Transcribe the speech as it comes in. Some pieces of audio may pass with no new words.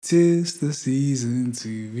'Tis the season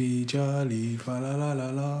to be jolly. Fa la la la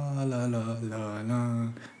la la la la la.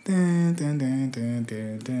 Dun, dun, dun, dun,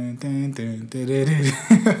 dun, dun, dun, dun, dun, dun,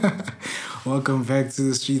 dun. Welcome back to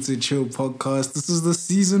the Streets of Chill podcast. This is the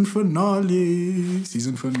season finale.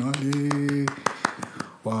 Season finale.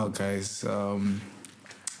 Wow, guys. I'm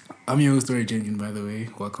your host, Tori Jenkins, by the way.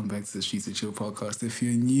 Welcome back to the Streets of Chill podcast. If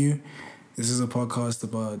you're new, this is a podcast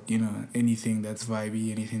about, anything that's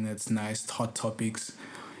vibey, anything that's nice, hot topics,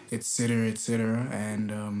 etc., etc.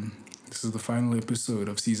 And this is the final episode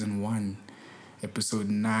of season 1, episode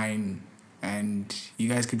 9. And you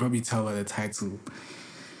guys could probably tell by the title,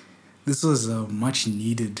 this was a much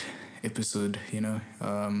needed episode,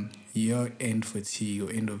 year end fatigue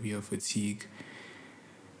or end of year fatigue.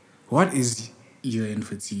 What is year end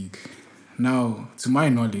fatigue? Now, to my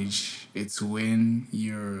knowledge, it's when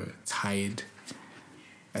you're tired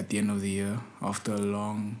at the end of the year after a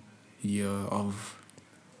long year of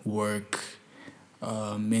work,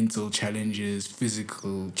 mental challenges,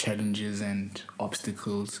 physical challenges, and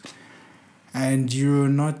obstacles, and you're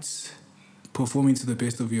not performing to the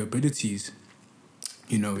best of your abilities.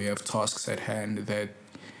 We have tasks at hand that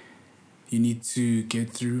you need to get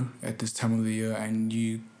through at this time of the year, and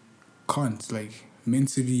you can't. Like,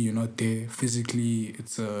 mentally, you're not there. Physically,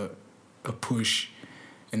 it's a push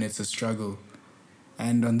and it's a struggle.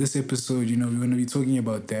 And on this episode, we're going to be talking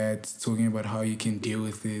about that, talking about how you can deal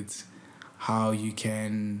with it, how you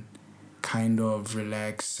can kind of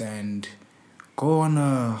relax and go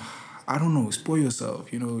on spoil yourself,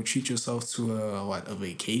 treat yourself to a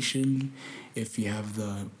vacation if you have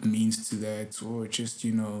the means to that, or just,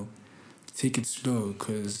 take it slow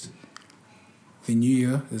because the new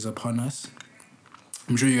year is upon us.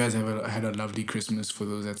 I'm sure you guys have had a lovely Christmas for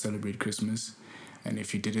those that celebrate Christmas. And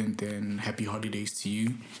if you didn't, then happy holidays to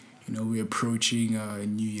you. We're approaching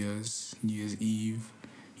New Year's Eve,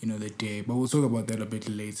 the day. But we'll talk about that a bit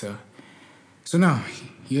later. So now,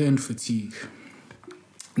 year-end fatigue.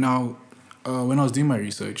 Now, when I was doing my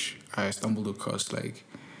research, I stumbled across,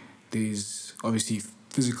 there's obviously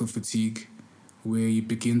physical fatigue, where you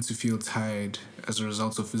begin to feel tired as a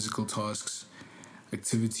result of physical tasks,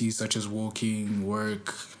 activities such as walking,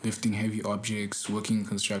 work, lifting heavy objects, working in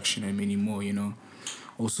construction, and many more,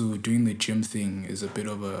 Also, doing the gym thing is a bit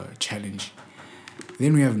of a challenge.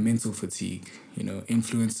 Then we have mental fatigue,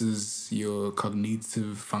 influences your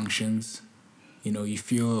cognitive functions. You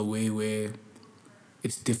feel a way where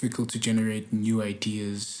it's difficult to generate new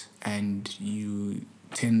ideas and you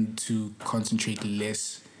tend to concentrate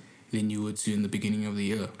less than you would do in the beginning of the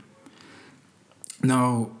year.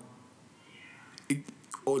 Now,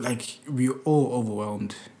 we're all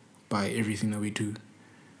overwhelmed by everything that we do.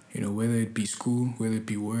 Whether it be school, whether it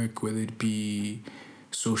be work, whether it be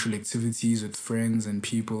social activities with friends and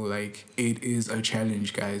people, it is a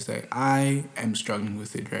challenge, guys. I am struggling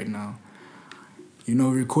with it right now.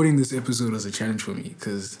 Recording this episode was a challenge for me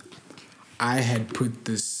because I had put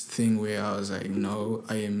this thing where I was like, no,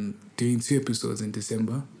 I am doing 2 episodes in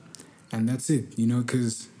December and that's it,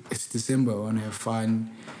 because it's December, I want to have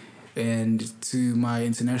fun. And to my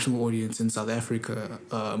international audience in South Africa,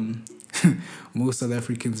 most South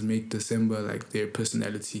Africans make December their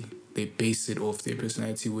personality. They base it off their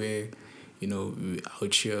personality where, we're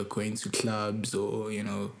out here going to clubs or,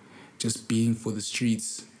 just being for the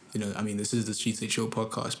streets. This is the Streets of Chill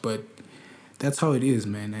podcast, but that's how it is,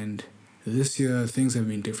 man. And this year, things have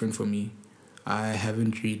been different for me. I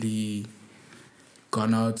haven't really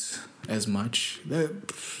gone out as much.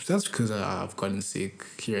 That's because I've gotten sick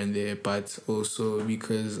here and there, but also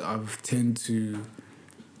because I've tend to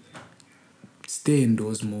stay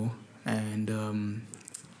indoors more and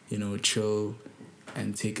chill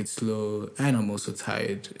and take it slow. And I'm also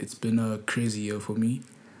tired. It's been a crazy year for me.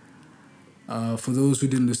 For those who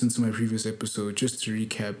didn't listen to my previous episode, just to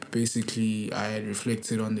recap, basically I had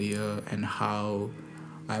reflected on the year and how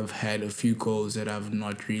I've had a few goals that I've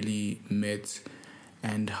not really met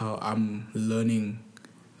and how I'm learning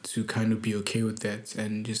to kind of be okay with that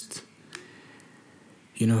and just,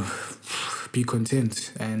 be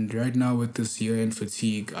content. And right now with this year-end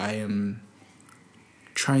fatigue, I am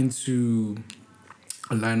trying to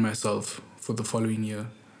align myself for the following year.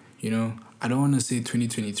 I don't want to say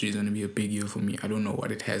 2023 is going to be a big year for me. I don't know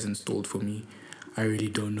what it has installed for me. I really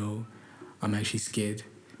don't know. I'm actually scared.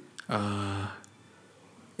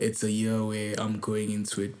 It's a year where I'm going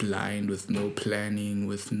into it blind with no planning,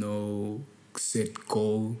 with no set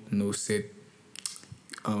goal, no set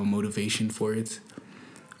motivation for it.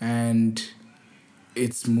 And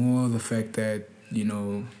it's more the fact that,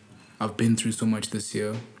 I've been through so much this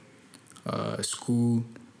year. School,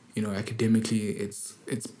 academically, it's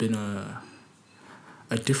been a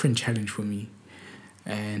a different challenge for me,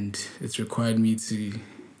 and it's required me to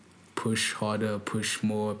push harder, push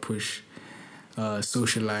more, push,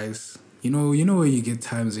 socialize. You know where you get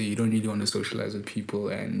times where you don't really want to socialize with people,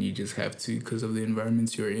 and you just have to because of the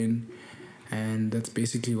environments you're in, and that's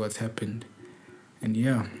basically what's happened. And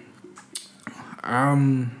yeah,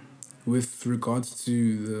 um, with regards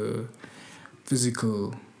to the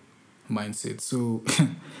physical mindset, so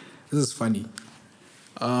this is funny.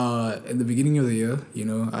 In the beginning of the year,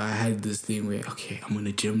 I had this thing where, okay, I'm in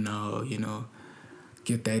the gym now,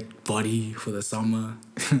 get that body for the summer.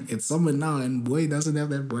 It's summer now, and boy doesn't have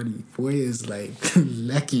that body. Boy is like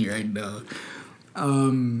lacking right now.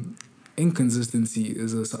 Inconsistency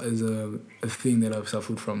is a thing that I've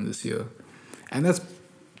suffered from this year, and that's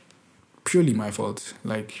purely my fault.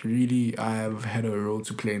 Like, really, I have had a role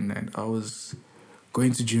to play in that. I was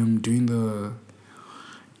going to gym, doing the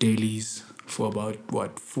dailies for about,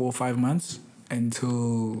 what, 4 or 5 months,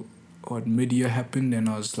 until what, mid-year happened, and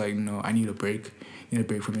I was like, no, I need a break. I need a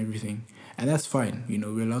break from everything. And that's fine.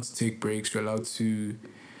 We're allowed to take breaks. We're allowed to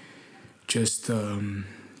just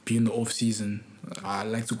be in the off season. I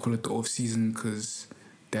like to call it the off season because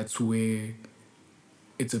that's where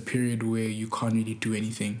it's a period where you can't really do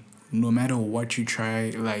anything. No matter what you try,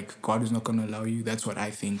 like, God is not gonna allow you. That's what I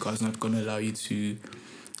think. God's not gonna allow you to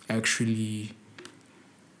actually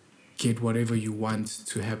get whatever you want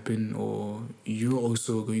to happen, or you're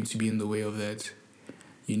also going to be in the way of that.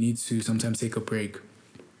 You need to sometimes take a break.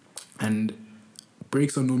 And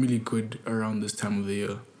breaks are normally good around this time of the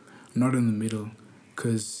year, not in the middle,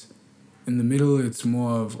 because in the middle it's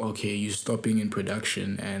more of, okay, you're stopping in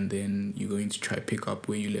production and then you're going to try pick up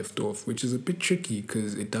where you left off, which is a bit tricky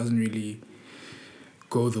because it doesn't really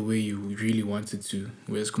go the way you really wanted to.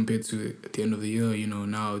 Whereas compared to at the end of the year,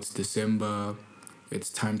 now it's December, it's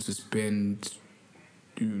time to spend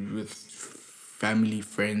with family,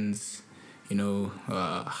 friends,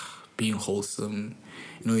 being wholesome,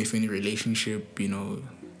 if in a relationship,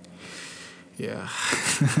 yeah.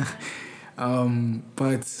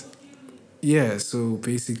 But yeah, so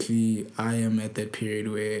basically, I am at that period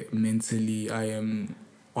where mentally I am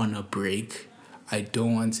on a break. I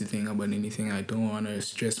don't want to think about anything. I don't want to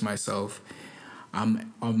stress myself.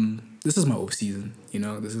 This is my off season,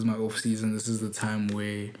 This is my off season. This is the time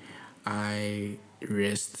where I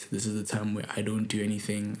rest. This is the time where I don't do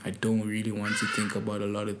anything. I don't really want to think about a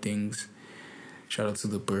lot of things. Shout out to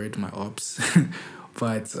the bird, my ops.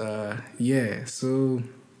 But yeah, so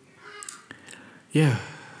yeah,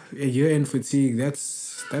 year-end fatigue.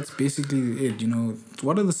 That's basically it.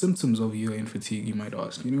 What are the symptoms of year-end fatigue? You might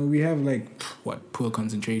ask. We have, like, what, poor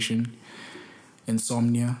concentration,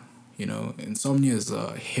 insomnia. Insomnia is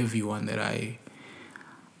a heavy one that I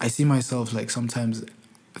see myself, like, sometimes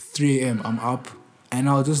 3 a.m. I'm up, and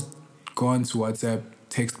I'll just go on to WhatsApp,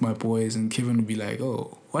 text my boys, and Kevin will be like,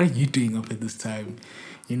 "Oh, what are you doing up at this time?"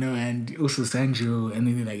 And also Sanjo, and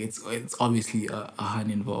then, like, it's obviously a hun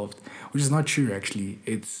involved, which is not true actually.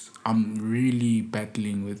 I'm really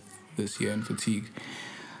battling with this year and fatigue.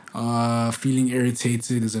 Feeling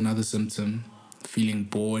irritated is another symptom. Feeling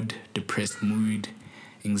bored, depressed mood,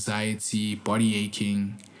 anxiety, body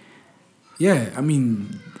aching. Yeah, I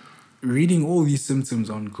mean, reading all these symptoms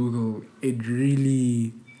on Google, it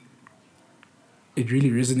really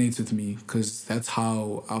resonates with me because that's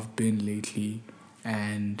how I've been lately,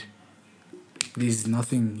 and there's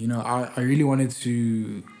nothing. I really wanted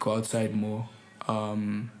to go outside more,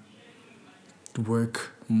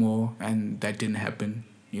 work more, and that didn't happen.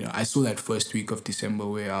 I saw that first week of December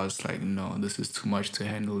where I was like, no, this is too much to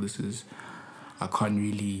handle. I can't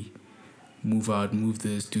really move out, move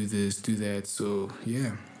this, do that. So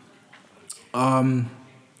yeah. I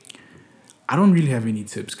don't really have any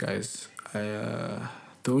tips, guys.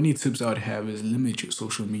 The only tips I would have is limit your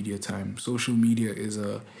social media time. Social media is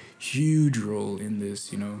a huge role in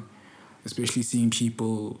this, especially seeing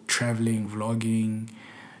people traveling, vlogging,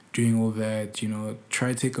 doing all that.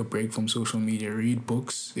 Try to take a break from social media. Read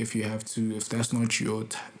books if you have to. If that's not your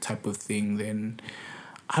type of thing, then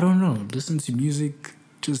I don't know. Listen to music.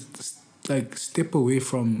 Just, like, step away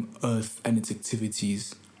from Earth and its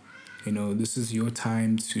activities. This is your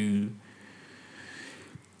time to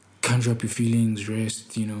conjure up your feelings,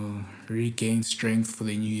 rest, regain strength for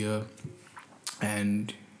the new year.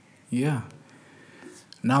 And yeah.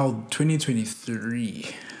 Now,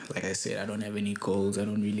 2023, like I said, I don't have any goals. I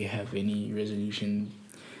don't really have any resolution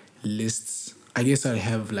lists. I guess I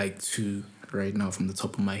have, like, two right now from the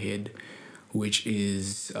top of my head, which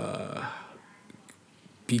is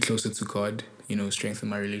be closer to God, strengthen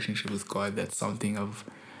my relationship with God. That's something I've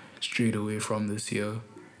strayed away from this year.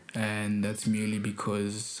 and that's merely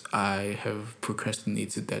because I have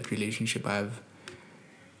procrastinated that relationship. I've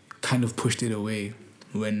kind of pushed it away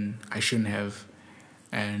when I shouldn't have.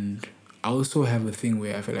 And I also have a thing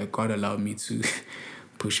where I feel like God allowed me to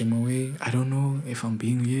push him away. I don't know if I'm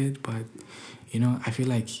being weird, but I feel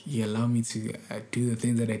like He allowed me to do the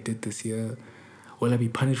things that I did this year. Will I be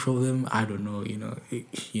punished for them? I don't know.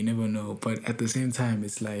 You never know. But at the same time,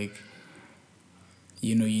 it's like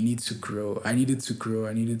you need to grow. I needed to grow.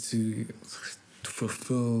 I needed to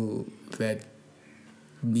fulfill that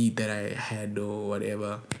need that I had or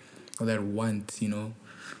whatever, or that want.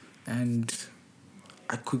 And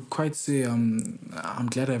I could quite say I'm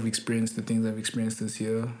glad I've experienced the things I've experienced this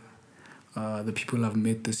year. The people I've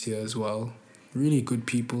met this year as well. Really good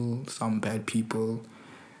people, some bad people.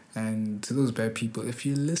 And to those bad people, if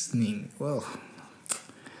you're listening, well,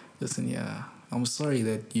 listen, yeah, I'm sorry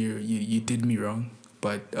that you did me wrong,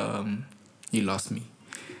 but you lost me.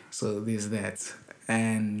 So there's that.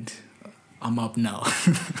 And I'm up now.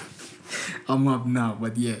 I'm up now,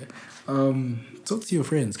 but yeah. Talk to your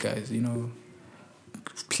friends, guys.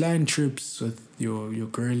 Plan trips with your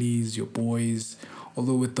girlies, your boys.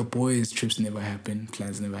 Although with the boys, trips never happen,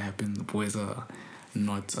 plans never happen. The boys are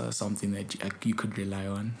not something that you could rely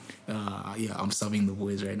on. Yeah, I'm subbing the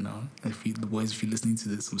boys right now. If you're listening to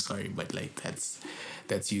this, I'm sorry, but like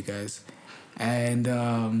that's you guys. And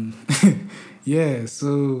yeah,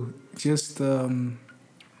 so just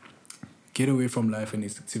get away from life and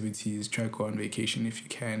its activities. Try go on vacation if you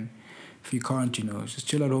can. If you can't, just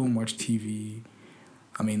chill at home, watch TV.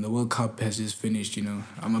 I mean, the World Cup has just finished.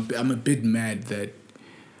 I'm a bit mad that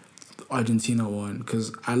Argentina won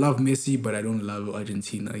because I love Messi, but I don't love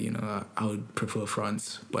Argentina. I would prefer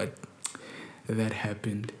France, but that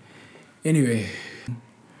happened. Anyway,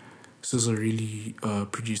 SZA really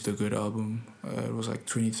produced a good album. It was like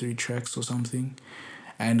 23 tracks or something,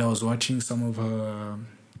 and I was watching some of her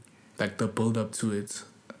like the build up to it,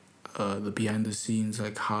 the behind the scenes,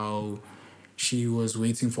 like how she was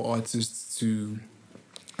waiting for artists to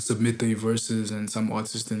submit their verses, and some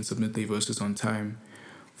artists didn't submit their verses on time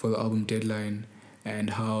for the album deadline,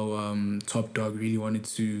 and how Top Dog really wanted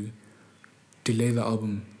to delay the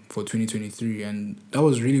album for 2023, and that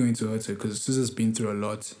was really going to hurt her because SZA's been through a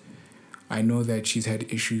lot. I know that she's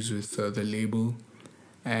had issues with the label,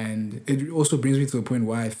 and it also brings me to the point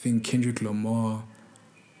why I think Kendrick Lamar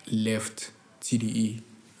left TDE.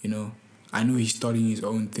 I know he's starting his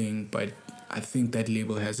own thing, but I think that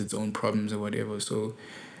label has its own problems or whatever. So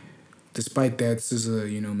despite that, SZA,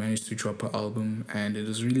 managed to drop her album, and it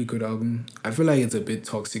was a really good album. I feel like it's a bit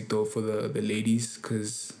toxic though for the ladies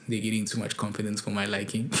because they're getting too much confidence for my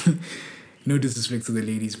liking. No disrespect to the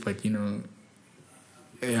ladies, but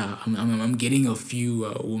yeah, I'm getting a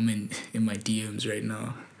few women in my DMs right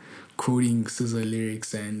now, quoting SZA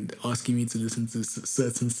lyrics and asking me to listen to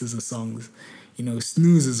certain SZA songs.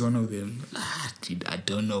 Snooze is one of them. Dude, I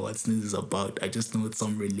don't know what Snooze is about. I just know it's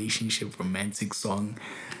some relationship romantic song.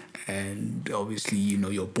 And obviously,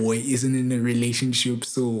 your boy isn't in a relationship,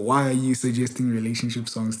 so why are you suggesting relationship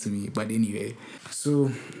songs to me? But anyway,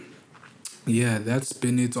 so yeah, that's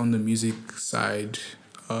been it on the music side.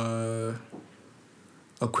 A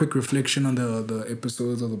quick reflection on the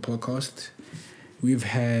episodes of the podcast. We've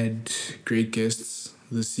had great guests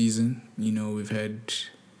this season. We've had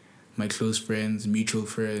my close friends, mutual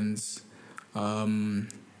friends. I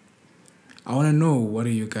want to know, what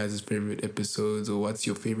are your guys' favorite episodes, or what's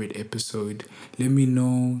your favorite episode? Let me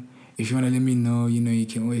know. If you want to let me know, you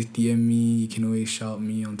can always DM me. You can always shout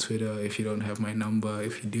me on Twitter if you don't have my number.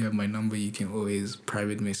 If you do have my number, you can always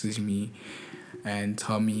private message me and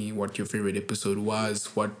tell me what your favorite episode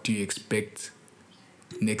was. What do you expect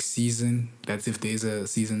next season? That's if there's a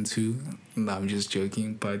season 2. No, I'm just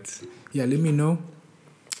joking. But yeah, let me know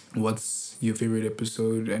what's your favorite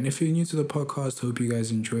episode. And if you're new to the podcast, hope you guys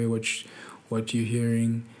enjoy what you're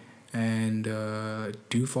hearing. And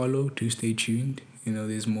do stay tuned.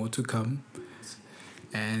 There's more to come.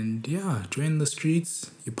 And yeah, join the streets.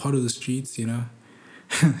 You're part of the streets, You're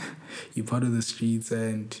part of the streets.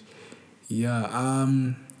 And yeah,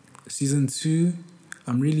 season 2,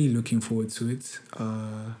 I'm really looking forward to it.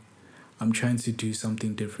 I'm trying to do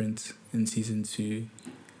something different in season 2.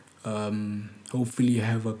 Hopefully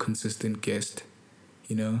have a consistent guest,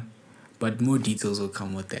 but more details will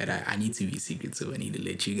come with that. I need to be secretive. I need to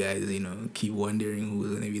let you guys, keep wondering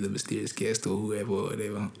who's gonna be the mysterious guest or whoever or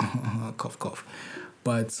whatever. Cough cough.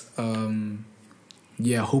 But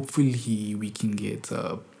yeah, hopefully we can get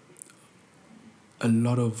a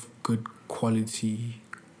lot of good quality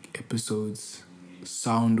episodes,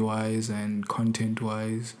 sound wise and content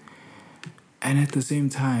wise, and at the same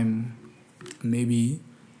time, maybe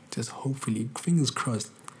just hopefully, fingers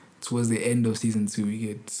crossed, towards the end of season 2, we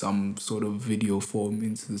get some sort of video form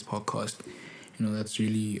into this podcast. That's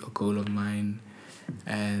really a goal of mine.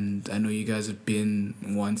 And I know you guys have been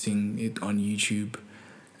wanting it on YouTube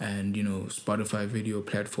and, Spotify video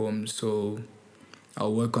platforms. So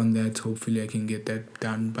I'll work on that. Hopefully I can get that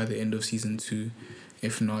done by the end of season 2,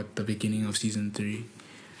 if not the beginning of season 3.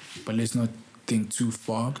 But let's not think too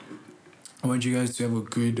far. I want you guys to have a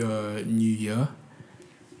good new year.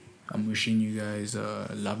 I'm wishing you guys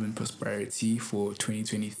love and prosperity for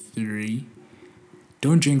 2023.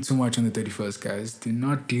 Don't drink too much on the 31st, guys. Do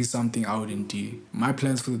not do something I wouldn't do. My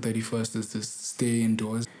plans for the 31st is to stay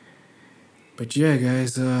indoors. But yeah,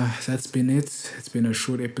 guys, that's been it. It's been a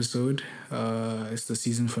short episode. It's the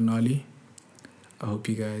season finale. I hope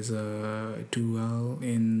you guys do well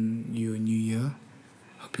in your new year.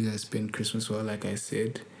 Hope you guys spend Christmas well, like I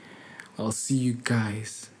said. I'll see you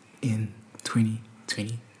guys in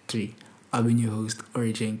 2023. I've been your host,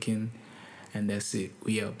 Ori Jenkins, and that's it.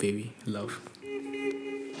 We out, baby. Love.